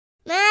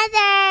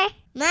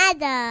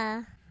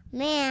Mother,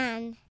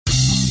 man.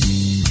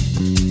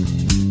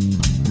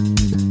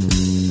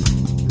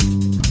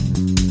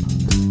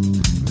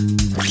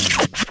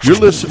 You're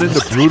listening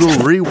to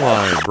Brutal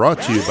Rewind, brought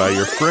to you by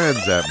your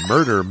friends at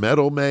Murder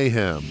Metal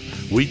Mayhem.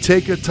 We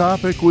take a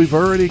topic we've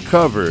already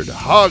covered,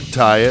 hog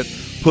tie it,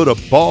 put a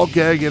ball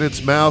gag in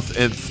its mouth,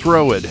 and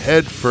throw it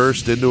head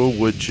first into a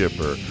wood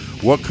chipper.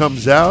 What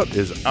comes out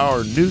is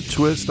our new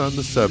twist on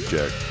the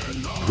subject.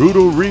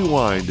 Brutal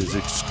Rewind is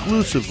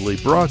exclusively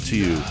brought to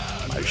you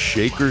by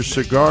Shaker's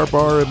Cigar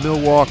Bar in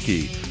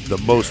Milwaukee, the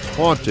most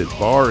haunted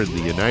bar in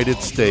the United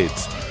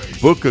States.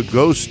 Book a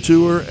ghost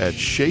tour at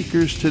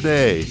Shaker's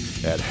today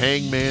at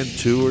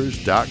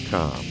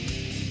hangmantours.com.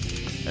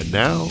 And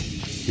now,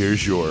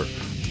 here's your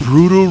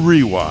Brutal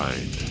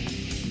Rewind.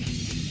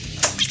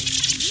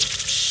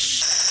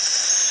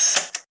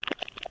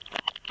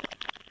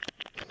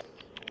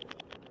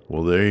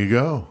 Well, there you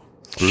go.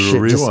 Brutal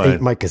Shit, Rewind. just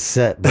ate my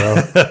cassette, bro.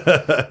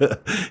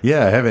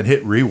 Yeah, I haven't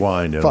hit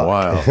rewind in a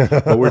while.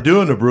 But we're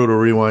doing a Brutal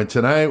Rewind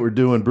tonight. We're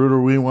doing Brutal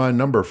Rewind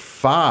number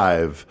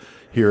 5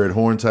 here at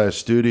Horns High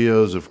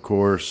Studios, of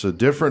course. A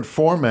different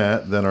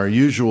format than our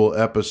usual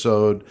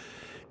episode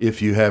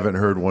if you haven't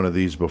heard one of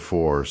these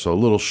before. So a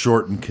little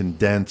short and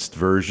condensed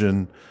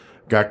version.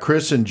 Got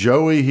Chris and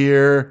Joey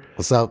here.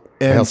 What's up?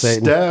 And Hail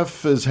Satan.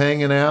 Steph is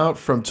hanging out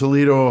from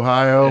Toledo,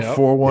 Ohio, Yep.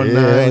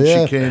 419.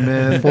 Yeah. She came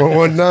in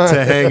 419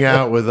 to hang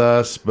out with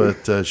us,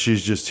 but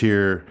she's just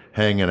here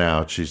hanging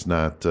out. She's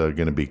not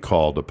going to be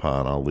called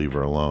upon. I'll leave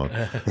her alone.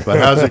 But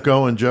how's it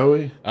going,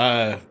 Joey?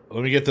 Let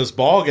me get this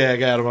ball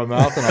gag out of my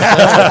mouth. And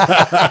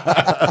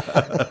I'll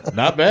tell you.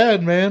 Not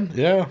bad, man.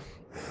 Yeah.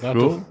 Not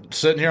Cool.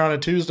 sitting here on a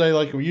Tuesday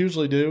like we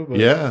usually do, but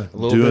Yeah. a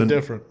little bit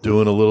different.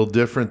 Doing a little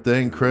different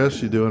thing.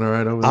 Chris, you doing all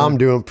right over there? I'm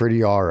doing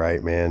pretty all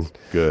right, man.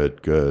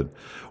 Good, good.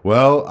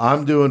 Well,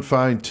 I'm doing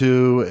fine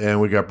too, and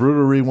we got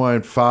Brutal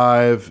Rewind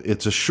 5.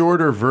 It's a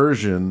shorter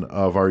version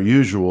of our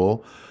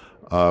usual.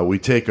 We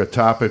take a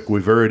topic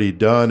we've already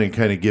done and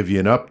kind of give you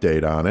an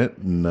update on it.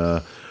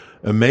 And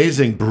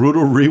amazing,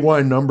 Brutal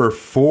Rewind number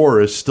 4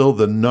 is still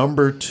the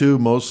number 2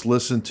 most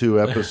listened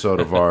to episode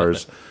of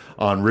ours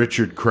on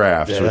Richard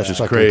Crafts, Yeah, which that's is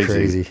fucking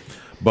crazy.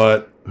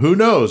 But who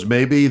knows?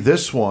 Maybe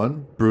this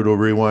one, Brutal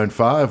Rewind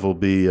 5, will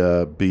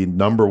be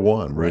number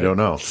 1. We don't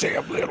know.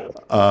 Sam Little.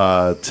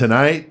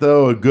 Tonight,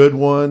 though, a good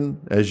one.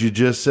 As you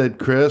just said,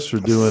 Chris,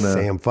 we're doing a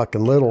Sam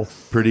fucking Little.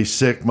 pretty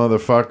sick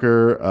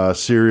motherfucker,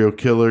 serial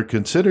killer,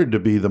 considered to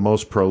be the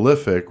most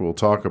prolific. We'll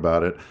talk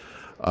about it.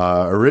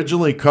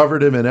 Originally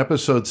covered him in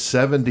episode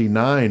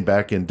 79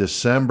 back in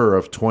December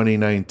of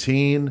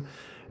 2019.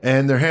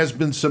 And there has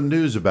been some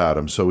news about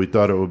him, so we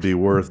thought it would be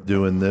worth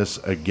doing this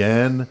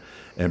again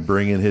and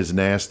bringing his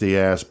nasty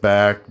ass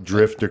back.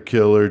 Drifter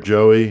killer,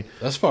 Joey.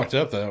 That's fucked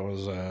up. That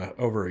was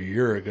over a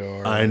year ago.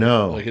 Already. I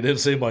know. Like, it didn't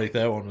seem like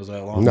that one was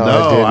that long. No, it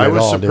No, didn't I at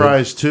was all, dude.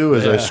 surprised too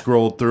as I Yeah.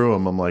 scrolled through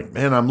them. I'm like,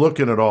 man, I'm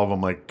looking at all of them.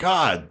 I'm like,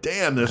 God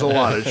damn, there's a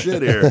lot of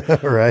shit here.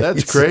 Right.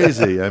 That's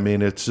crazy. I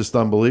mean, it's just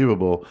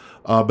unbelievable.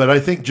 But I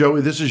think,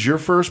 Joey, this is your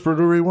first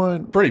Brutal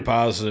Rewind? Pretty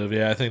positive.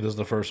 Yeah, I think this is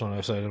the first one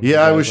I've said.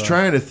 Yeah, I was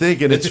trying to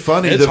think, and it's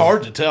funny. It's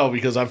hard to tell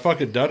because I've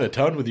fucking done a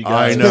ton with you guys.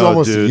 I It's know, been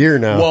almost dude. a year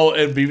now. Well,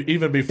 and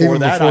even before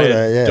Even that, before I had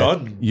that, yeah.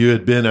 done You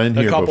had been in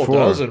a here couple before.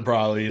 dozen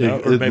probably, you know,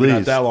 At or maybe not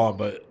least. that long,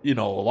 but, you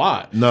know, a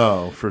lot.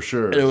 No, for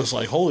sure. It was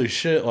like, holy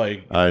shit,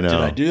 like, I know. did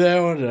I do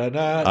that one? Did I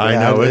not? I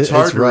Yeah, know. It's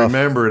hard it's to rough.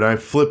 remember, and I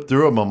flipped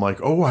through them. I'm like,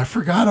 oh, I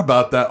forgot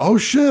about that. Oh,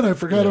 shit, I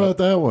forgot about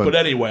that one. But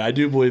anyway, I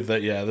do believe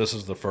that, yeah, this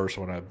is the first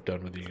one I've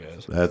done with you guys.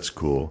 That's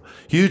cool.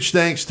 Huge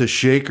thanks to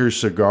Shaker's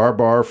Cigar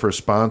Bar for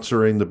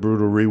sponsoring the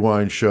Brutal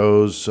Rewind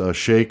shows.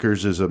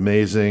 Shaker's is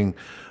amazing.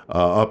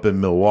 Up in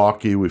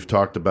Milwaukee, we've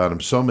talked about him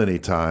so many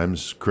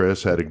times.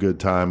 Chris had a good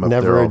time up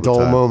there Never all a the dull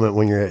time. moment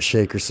when you're at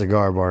Shaker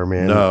Cigar Bar,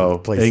 man. No, The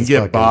place and is get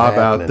fucking Bob out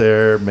happening.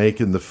 there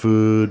making the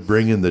food,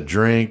 bringing the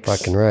drinks,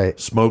 Fucking right.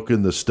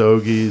 smoking the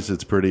stogies.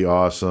 It's pretty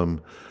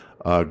awesome.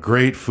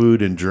 Great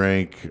food and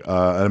drink.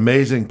 An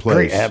amazing place.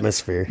 Great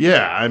atmosphere.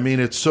 Yeah, I mean,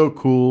 it's so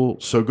cool.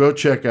 So go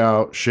check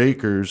out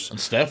Shaker's. And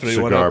Stephanie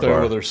Cigar went up there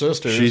Bar. with her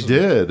sisters. She and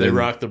did, They and-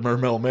 rocked the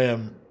Mermel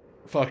Man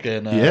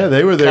fucking Yeah,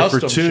 they were there for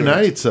custom 2 shirts.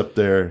 nights up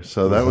there.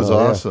 So that was Oh,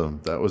 yeah.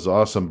 awesome. That was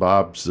awesome.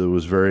 Bob's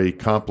was very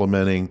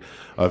complimenting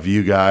of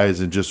you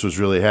guys and just was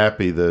really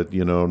happy that,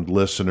 you know,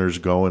 listeners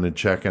going and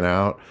checking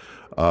out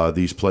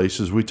these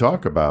places we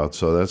talk about.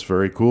 So that's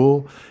very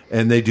cool.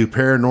 And they do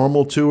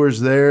paranormal tours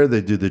there.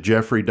 They do the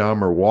Jeffrey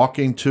Dahmer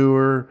walking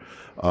tour.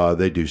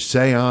 They do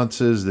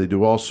seances. They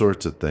do all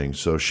sorts of things.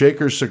 So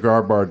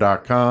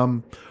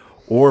shakerscigarbar.com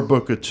or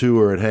book a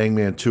tour at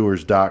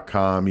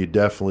hangmantours.com. You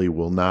definitely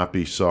will not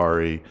be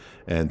sorry.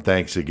 And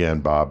thanks again,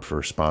 Bob,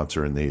 for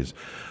sponsoring these.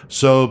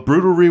 So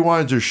Brutal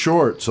Rewinds are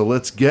short, so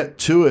let's get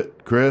to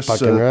it, Chris.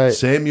 Fucking right.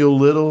 Samuel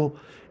Little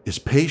is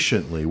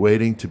patiently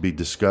waiting to be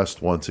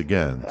discussed once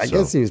again. I So,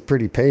 guess he was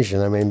pretty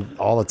patient. I mean,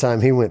 all the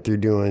time he went through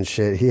doing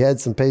shit, he had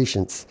some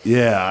patience.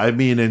 yeah, I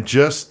mean, and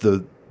just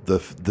the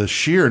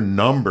sheer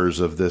numbers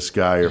of this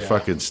guy are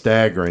fucking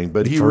staggering.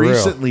 But he For real.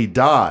 recently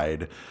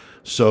died.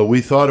 So we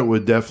thought it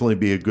would definitely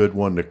be a good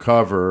one to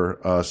cover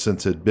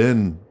since it'd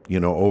been,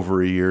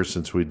 over a year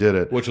since we did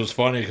it. Which was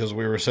funny because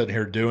we were sitting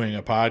here doing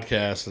a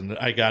podcast and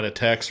I got a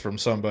text from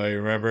somebody,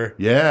 remember?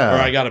 Yeah. Or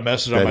I got a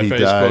message on That my he Facebook.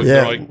 died.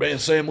 They're Yeah. like, man,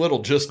 Sam Little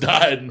just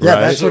died. Yeah,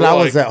 Right. that's So when we're I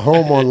was like, at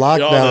home on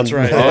lockdown. Oh, that's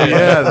right. Oh,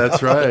 yeah,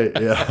 that's right.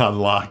 Yeah, on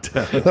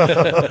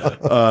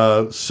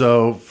lockdown.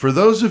 So for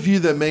those of you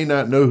that may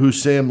not know who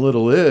Sam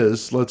Little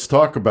is, let's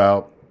talk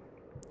about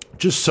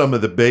just some of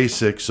the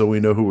basics so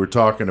we know who we're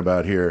talking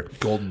about here.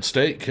 Golden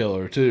State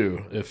Killer,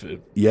 too.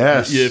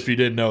 Yes. If you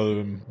didn't know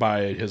him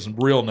by his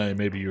real name,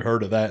 maybe you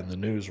heard of that in the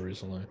news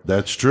recently.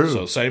 That's true.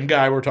 So, same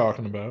guy we're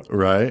talking about.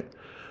 Right.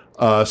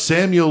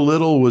 Samuel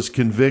Little was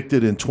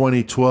convicted in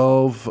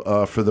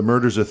 2012 for the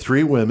murders of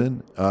 3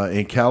 women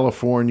in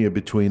California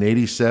between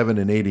 87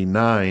 and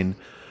 89.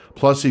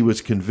 Plus, he was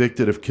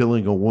convicted of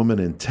killing a woman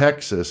in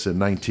Texas in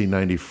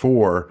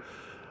 1994.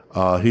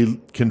 He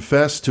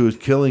confessed to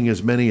killing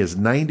as many as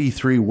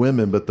 93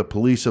 women, but the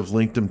police have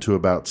linked him to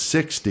about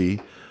 60.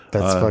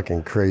 That's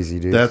fucking crazy,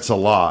 dude. That's a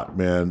lot,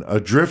 man.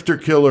 A drifter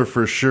killer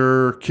for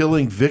sure,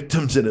 killing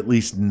victims in at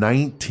least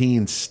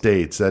 19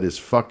 states. That is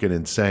fucking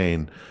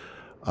insane.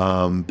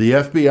 The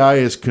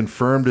FBI has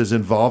confirmed his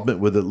involvement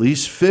with at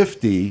least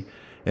 50,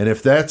 and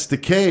if that's the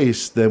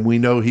case, then we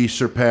know he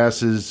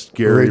surpasses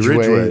Gary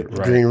Ridgway.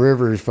 Green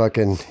River,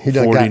 fucking, he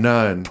done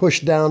 49. got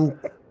pushed down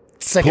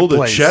second Pulled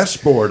place. a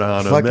chessboard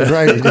on him. Fucking man.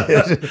 right, he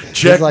did. He's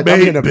Checkmate, like,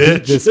 I'm gonna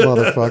beat bitch. this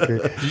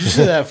motherfucker. Did you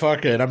see that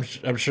fucking?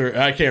 I'm sure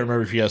I can't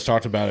remember if you guys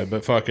talked about it,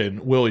 but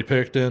fucking Willie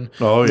Picton.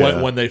 Oh,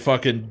 yeah. When they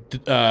fucking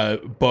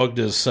bugged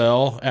his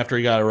cell after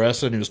he got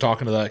arrested, and he was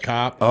talking to that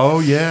cop.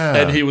 Oh, yeah.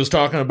 And he was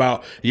talking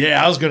about,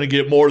 I was going to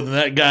get more than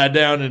that guy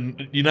down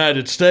in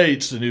United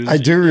States. And he was, I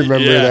do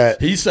remember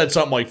that. He said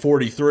something like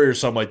 43 or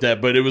something like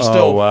that, but it was Oh,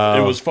 still, wow.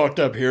 it was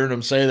fucked up hearing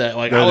him say that.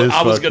 Like, That is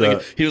I was fucked going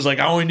up. to, he was like,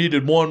 I only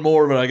needed one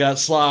more, but I got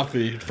sloppy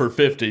for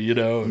 50,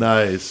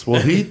 Nice.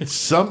 Well,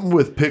 something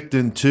with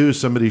Picton too.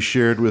 Somebody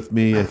shared with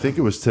me, I think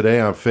it was today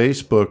on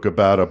Facebook,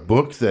 about a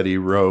book that he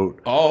wrote.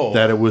 Oh.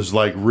 That it was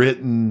like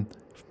written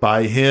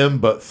by him,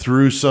 but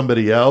through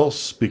somebody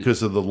else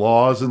because of the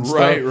laws and stuff.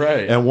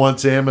 Right. And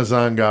once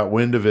Amazon got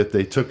wind of it,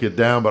 they took it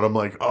down. But I'm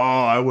like,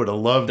 I would have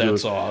loved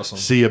That's to awesome.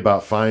 see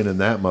about finding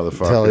that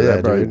motherfucker. Hell yeah,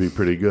 That'd probably dude. be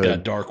pretty good. Yeah,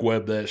 dark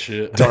web that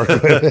shit.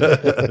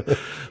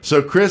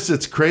 So, Chris,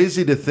 it's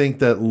crazy to think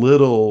that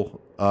Little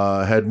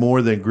had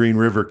more than Green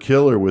River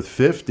Killer with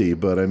 50,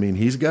 but I mean,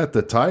 he's got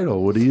the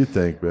title. What do you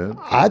think, man?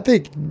 I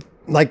think,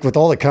 like, with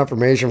all the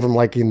confirmation from,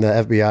 like, in the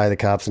FBI, the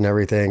cops and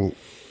everything,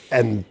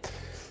 and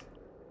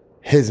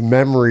his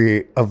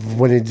memory of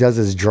when he does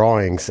his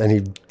drawings and he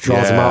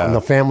draws them out, and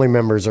the family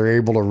members are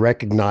able to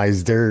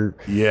recognize their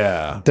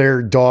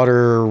daughter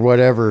or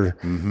whatever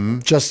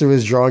just through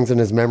his drawings and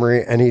his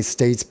memory, and he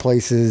states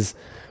places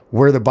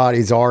where the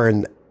bodies are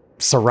and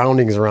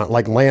surroundings around,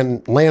 like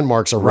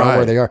landmarks around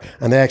where they are,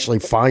 and they actually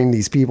find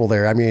these people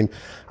there. I mean,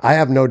 I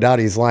have no doubt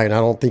he's lying. I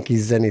don't think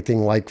he's anything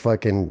like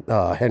fucking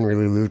Henry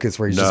Lee Lucas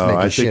where he's just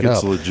making shit up. I think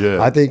it's legit.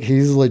 I think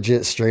he's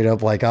legit, straight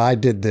up, like, I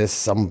did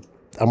this,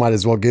 I might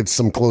as well give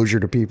some closure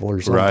to people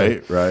or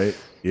something. Right.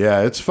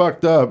 Yeah, it's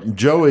fucked up.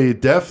 Joey,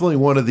 definitely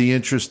one of the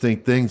interesting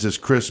things, as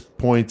Chris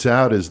points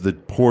out, is the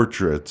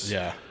portraits.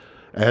 Yeah.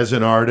 As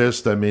an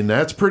artist, I mean,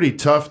 that's pretty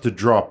tough to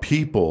draw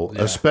people,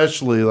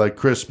 especially like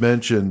Chris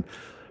mentioned,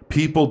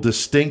 people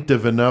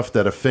distinctive enough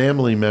that a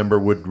family member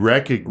would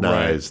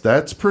recognize. Right.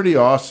 That's pretty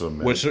awesome,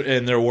 man.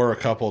 And there were a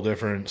couple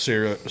different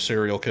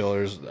serial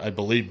killers. I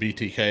believe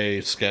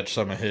BTK sketched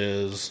some of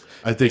his.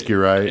 I think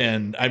you're right.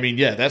 And I mean,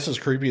 that's as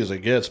creepy as it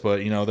gets. But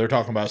they're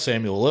talking about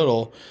Samuel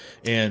Little,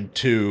 and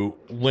to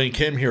link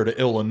him here to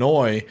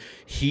Illinois,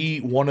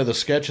 one of the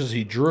sketches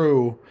he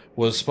drew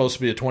was supposed to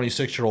be a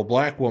 26-year-old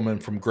black woman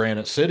from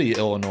Granite City,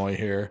 Illinois.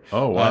 Here,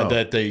 Oh, wow.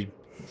 that they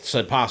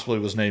said possibly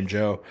was named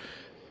Joe.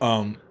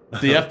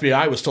 The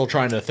FBI was still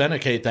trying to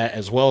authenticate that,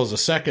 as well as a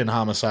second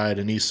homicide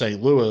in East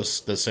St. Louis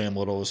that Sam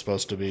Little was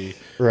supposed to be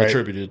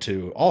attributed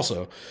to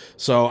also.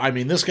 So, I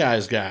mean, this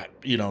guy's got,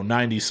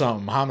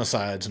 90-something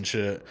homicides and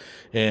shit.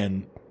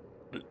 And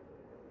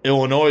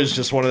Illinois is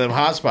just one of them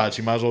hot spots.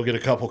 You might as well get a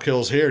couple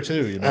kills here,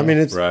 too. I mean,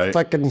 it's Right.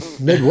 fucking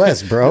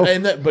Midwest, bro.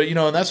 and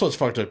that's what's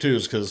fucked up, too,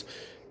 is because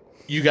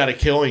you got a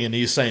killing in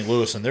East St.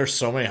 Louis, and there's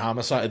so many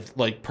homicides,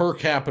 like per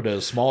capita,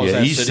 as small as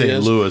that East city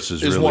St. Louis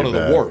is really one of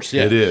bad. the worst.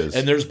 Yeah, It is.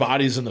 and there's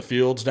bodies in the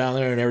fields down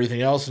there and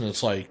everything else, and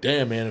it's like,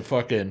 damn, man,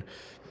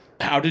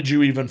 how did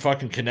you even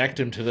fucking connect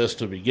him to this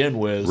to begin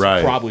with?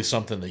 Right. Probably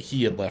something that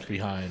he had left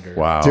behind. Or,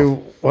 Wow. Dude,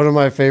 one of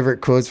my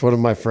favorite quotes, one of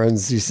my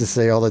friends used to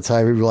say all the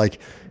time, he'd be like,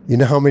 you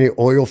know how many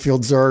oil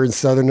fields there are in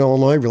Southern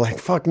Illinois? We're like,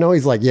 fuck no.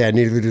 He's like, yeah,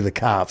 neither do the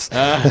cops.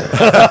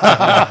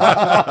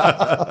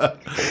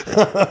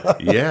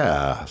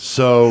 Yeah.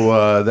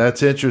 So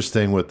that's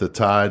interesting with the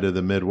tie to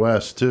the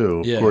Midwest,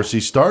 too. Yeah. Of course, he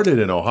started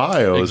in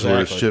Ohio is where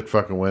his Exactly. shit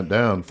fucking went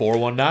down.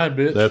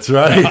 419, bitch. That's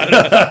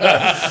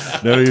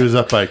right. No, he was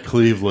up by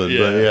Cleveland,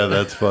 but yeah,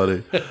 that's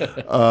funny.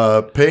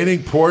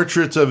 Painting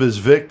portraits of his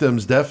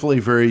victims, definitely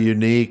very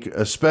unique,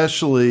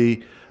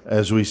 especially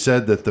as we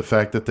said, that the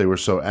fact that they were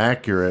so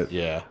accurate.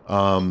 Yeah.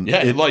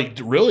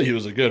 Really, he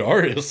was a good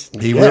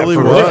artist. He really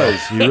was.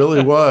 He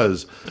really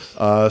was.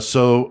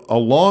 So a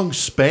long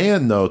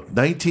span, though,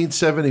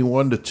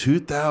 1971 to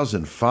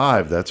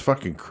 2005. That's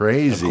fucking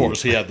crazy. Of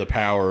course, he had the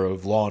power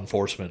of law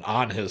enforcement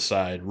on his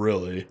side,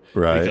 really.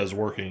 Right. Because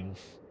working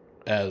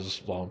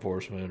as law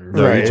enforcement. Or,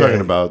 No,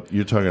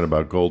 you're talking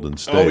about Golden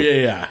State. Oh,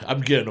 yeah. I'm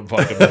getting them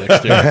fucking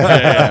mixed here.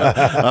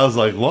 Yeah. I was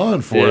like, law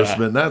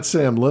enforcement, not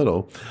Sam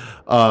Little.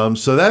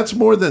 So that's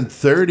more than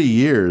 30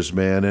 years,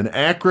 man. And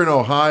Akron,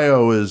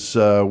 Ohio is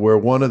where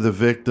one of the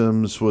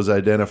victims was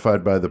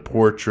identified by the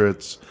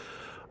portraits.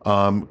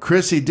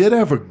 Chris, he did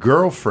have a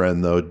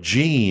girlfriend, though,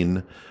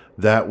 Jean,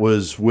 that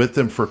was with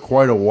him for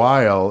quite a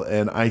while.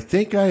 And I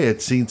think I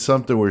had seen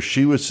something where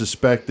she was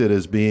suspected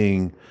as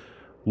being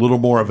a little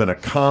more of an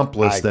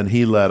accomplice than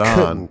he let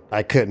on.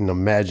 I couldn't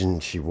imagine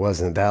she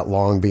wasn't that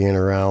long being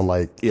around.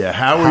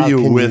 How are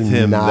you with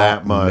him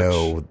that much?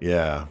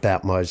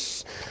 That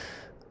much.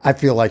 I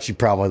feel like she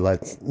probably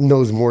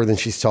knows more than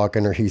she's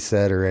talking or he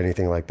said or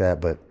anything like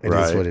that, but it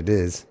is what it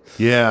is.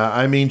 Yeah,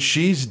 I mean,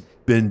 she's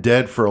been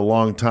dead for a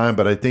long time,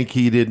 but I think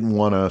he didn't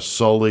want to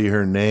sully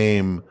her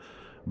name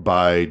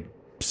by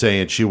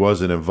saying she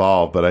wasn't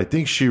involved, but I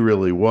think she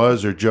really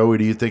was. Or Joey,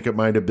 do you think it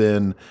might have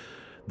been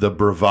the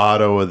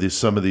bravado of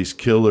some of these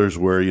killers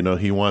where,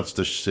 he wants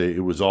to say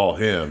it was all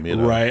him,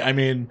 Right. I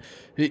mean,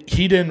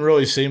 he didn't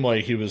really seem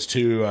like he was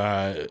too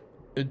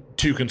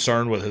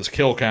concerned with his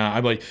kill count.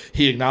 I'm like,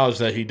 he acknowledged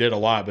that he did a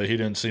lot, but he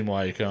didn't seem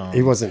like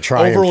he wasn't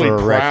trying overly for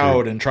a proud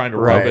record. and trying to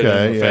rub it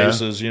in the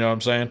faces. You know what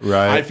I'm saying?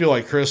 Right. I feel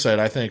like Chris said,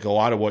 I think a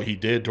lot of what he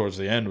did towards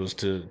the end was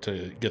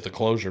to get the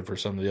closure for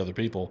some of the other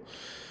people.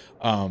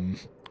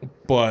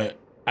 But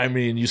I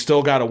mean, you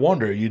still got to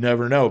wonder. You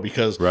never know,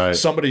 because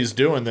somebody's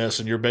doing this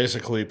and you're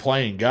basically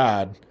playing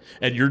God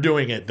and you're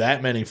doing it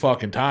that many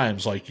fucking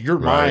times. Like, your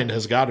mind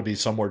has got to be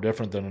somewhere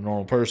different than a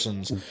normal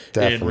person's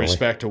in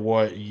respect to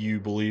what you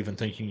believe and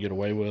think you can get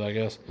away with, I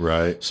guess.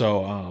 Right.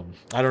 So,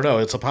 I don't know.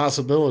 It's a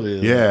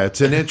possibility. Yeah,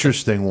 it's an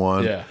interesting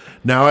one. Yeah.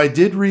 Now, I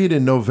did read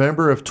in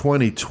November of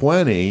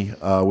 2020,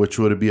 which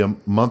would be a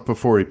month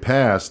before he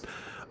passed,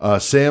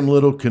 Sam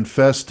Little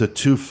confessed to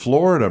 2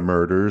 Florida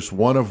murders,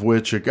 one of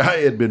which a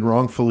guy had been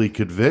wrongfully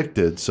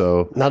convicted.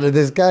 So now, did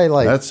this guy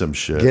that's some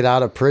shit. Get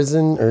out of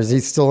prison, or is he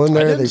still in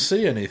there? I didn't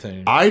see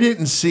anything. I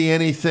didn't see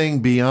anything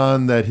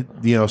beyond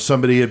that.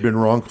 Somebody had been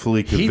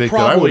wrongfully convicted.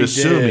 I would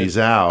assume he's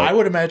out. I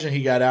would imagine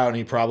he got out, and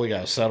he probably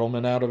got a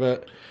settlement out of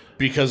it.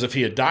 Because if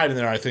he had died in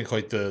there, I think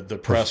the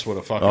press would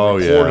have fucking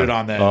reported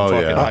on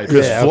that.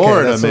 Because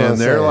Florida, man,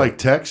 they're like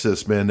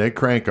Texas, man. They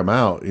crank them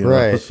out. You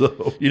know?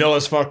 So. You know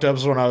what's fucked up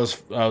is when I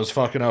was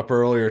fucking up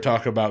earlier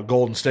talking about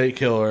Golden State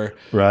Killer.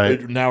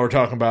 Right. Now we're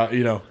talking about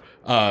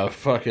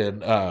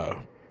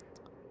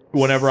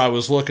whenever I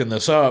was looking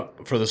this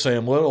up for the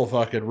Sam Little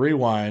fucking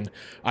rewind,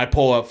 I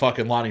pull up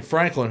fucking Lonnie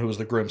Franklin, who was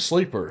the Grim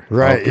Sleeper.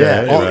 Right,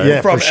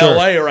 from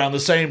LA around the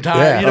same time.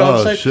 Yeah. You know what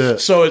I'm saying? Shit.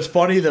 So it's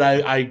funny that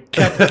I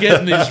kept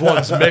getting these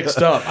ones mixed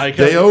up.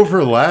 They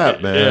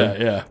overlap,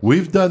 man. Yeah.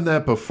 We've done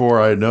that before,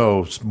 I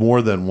know,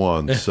 more than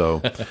once.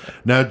 So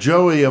now,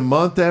 Joey, a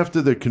month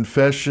after the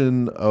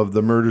confession of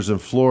the murders in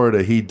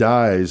Florida, he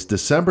dies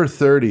December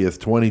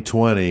 30th,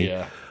 2020.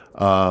 Yeah.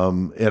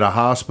 At a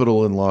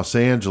hospital in Los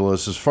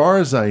Angeles. As far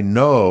as I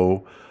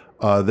know,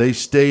 the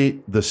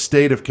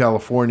state of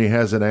California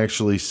hasn't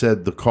actually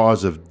said the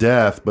cause of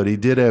death, but he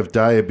did have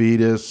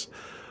diabetes,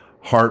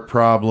 heart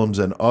problems,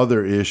 and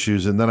other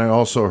issues. And then I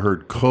also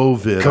heard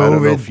COVID. I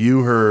don't know if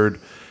you heard.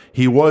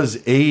 He was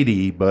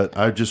 80, but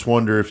I just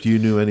wonder if you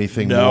knew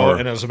anything more. No,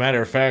 and as a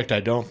matter of fact, I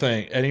don't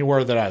think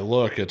anywhere that I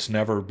look, it's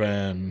never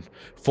been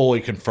fully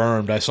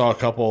confirmed. I saw a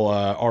couple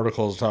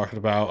articles talking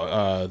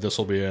about this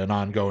will be an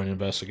ongoing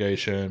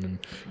investigation and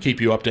keep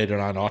you updated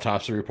on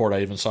autopsy report.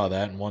 I even saw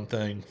that in one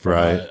thing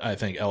from, I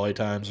think, LA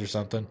Times or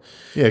something.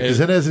 Yeah, because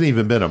it hasn't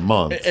even been a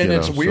month. And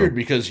it's weird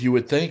because you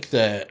would think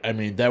that, I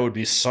mean, that would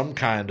be some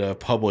kind of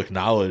public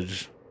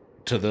knowledge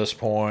to this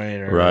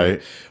point.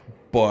 Right.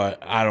 But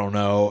I don't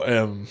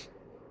know.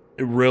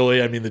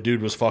 Really, I mean, the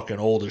dude was fucking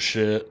old as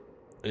shit.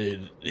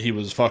 He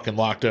was fucking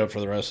locked up for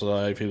the rest of his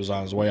life. He was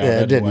on his way out. Yeah,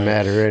 it didn't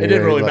matter anyway. It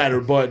didn't really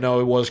matter, but no,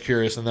 it was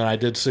curious. And then I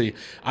did see,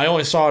 I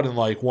only saw it in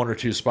like 1 or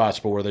 2 spots,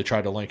 but where they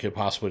tried to link it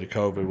possibly to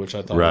COVID, which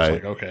I thought was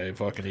like, okay,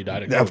 fucking he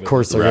died of COVID. Of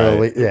course they're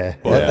going to,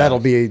 that'll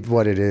be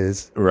what it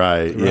is.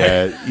 Right,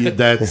 yeah.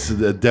 That's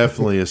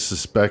definitely a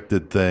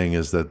suspected thing,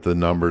 is that the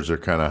numbers are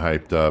kind of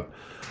hyped up.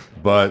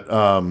 But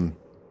an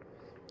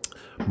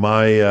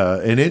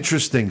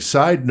interesting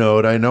side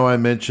note, I know I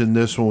mentioned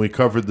this when we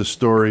covered the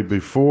story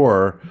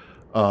before,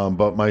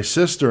 but my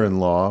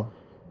sister-in-law,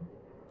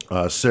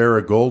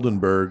 Sarah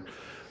Goldenberg,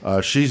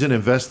 she's an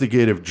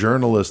investigative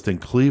journalist in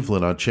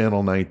Cleveland on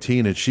Channel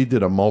 19, and she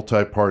did a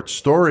multi-part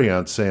story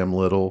on Sam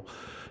Little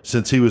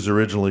since he was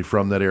originally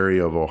from that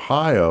area of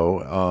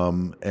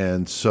Ohio.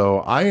 And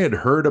so I had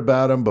heard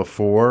about him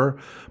before,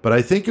 but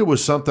I think it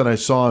was something I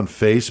saw on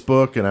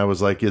Facebook, and I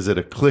was like, is it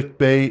a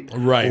clickbait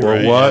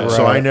or what? Yeah,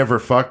 so I never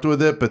fucked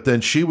with it. But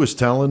then she was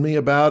telling me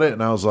about it,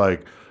 and I was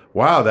like,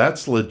 wow,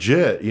 that's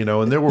legit, you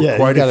know, and there were Yeah,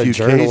 quite you got a a few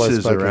journalist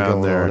cases fucking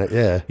around going on there. it,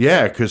 yeah.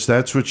 Yeah, because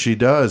that's what she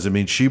does. I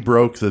mean, she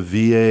broke the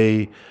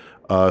VA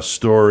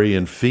story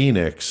in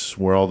Phoenix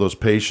where all those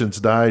patients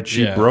died.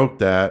 She Yeah. broke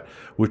that,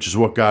 which is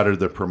what got her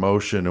the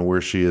promotion and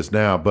where she is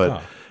now.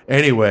 But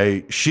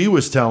anyway, she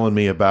was telling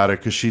me about it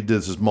because she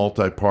did this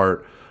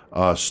multi-part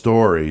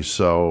story.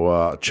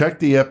 So check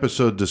the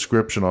episode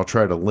description. I'll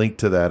try to link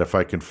to that if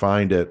I can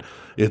find it.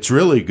 It's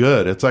really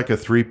good. It's like a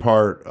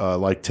 3-part,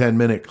 like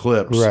 10-minute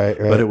clips, Right.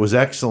 but it was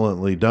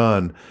excellently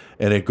done.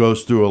 And it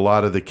goes through a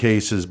lot of the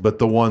cases, but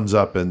the ones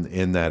up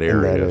in that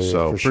area. area,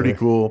 So for pretty sure.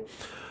 cool.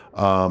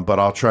 But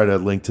I'll try to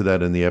link to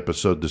that in the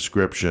episode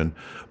description.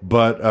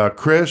 But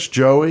Chris,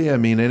 Joey, I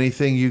mean,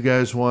 anything you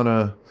guys want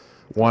to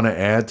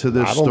add to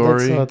this I don't story?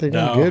 think so. I think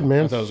No, I'm good, I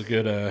man. thought it was a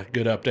good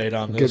update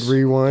on Good this.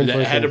 rewind,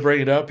 I had to fucking-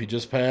 bring it up. He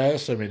just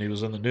passed. I mean, he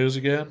was in the news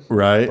again.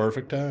 Right.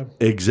 Perfect time.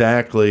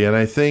 Exactly. And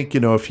I think, you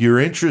know, if you're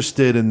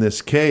interested in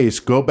this case,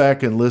 go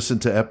back and listen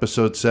to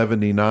episode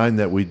 79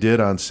 that we did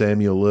on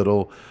Samuel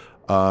Little.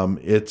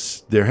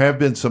 There have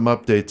been some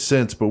updates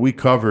since, but we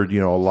covered, you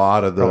know, a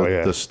lot of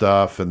the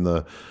stuff and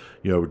the,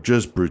 you know,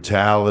 just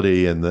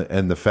brutality and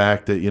the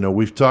fact that, you know,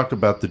 we've talked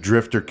about the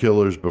drifter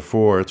killers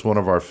before. It's one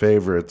of our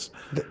favorites.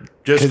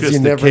 Just Because because you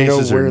the never know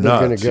cases where are they're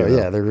going nuts. to go. you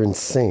know? Yeah, they're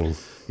insane.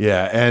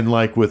 Yeah, and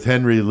like with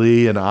Henry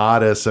Lee and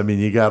Otis, I mean,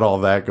 you got all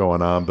that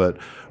going on. But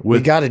We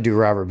with got to do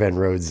Robert Ben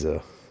Rhodes,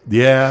 though.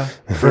 yeah,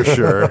 for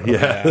sure.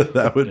 Yeah,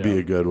 that would be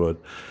a good one.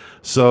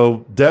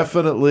 So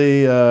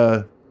definitely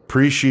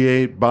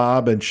appreciate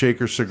Bob and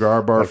Shaker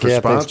Cigar Bar for yeah,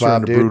 thanks, sponsoring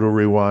Bob, the dude. Brutal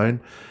Rewind.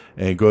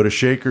 And go to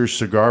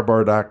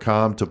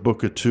shakerscigarbar.com to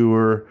book a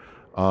tour.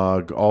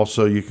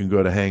 Also, you can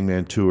go to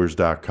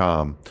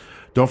hangmantours.com.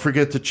 Don't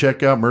forget to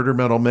check out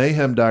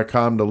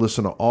murdermetalmayhem.com to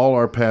listen to all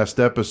our past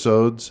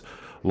episodes.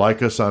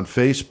 Like us on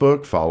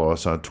Facebook, follow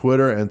us on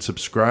Twitter, and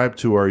subscribe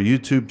to our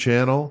YouTube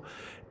channel.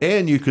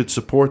 And you could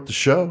support the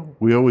show.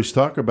 We always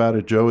talk about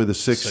it, Joey, the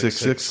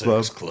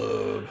 666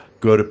 Club.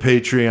 Go to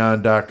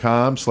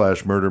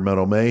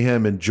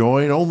patreon.com/murdermetalmayhem and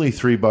join. Only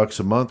 $3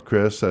 a month,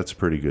 Chris. That's a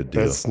pretty good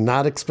deal. That's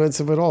not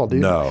expensive at all,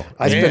 dude. No.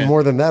 I spend Man.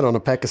 more than that on a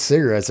pack of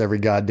cigarettes every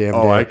goddamn day.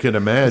 Oh, I can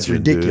imagine. It's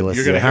ridiculous.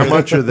 Dude. You're gonna How hear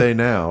much are they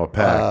now a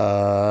pack?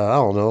 I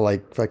don't know,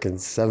 like fucking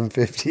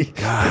 $7.50.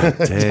 God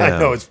damn. I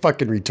know, it's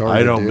fucking retarded.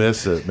 I don't dude.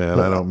 miss it,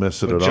 man. I don't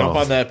miss it at Jump all.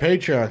 on that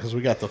Patreon because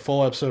we got the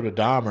full episode of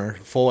Dahmer,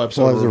 full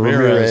episode of episode of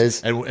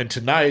Ramirez, Ramirez. and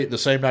tonight, the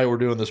same night we're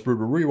doing this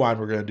Brutal Rewind,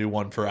 we're going to do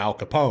one for Al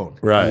Capone.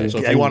 Right. So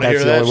if And you want to hear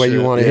that's the that, only way you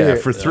shit, wanna Yeah, hear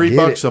it. for Get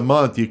 $3 it. a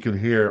month, you can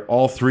hear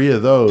all 3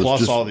 of those. Plus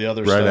just all the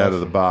other right stuff. out of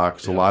the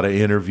box. A lot of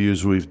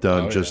interviews we've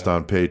done just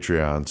on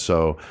Patreon.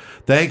 So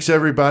thanks,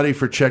 everybody,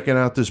 for checking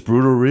out this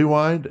Brutal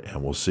Rewind,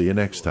 and we'll see you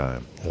next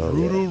time.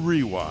 Brutal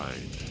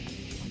Rewind.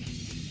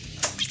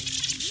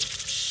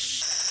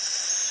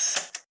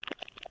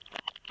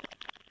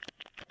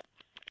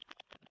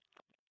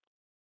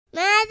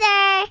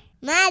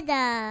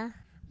 Mother,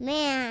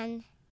 man.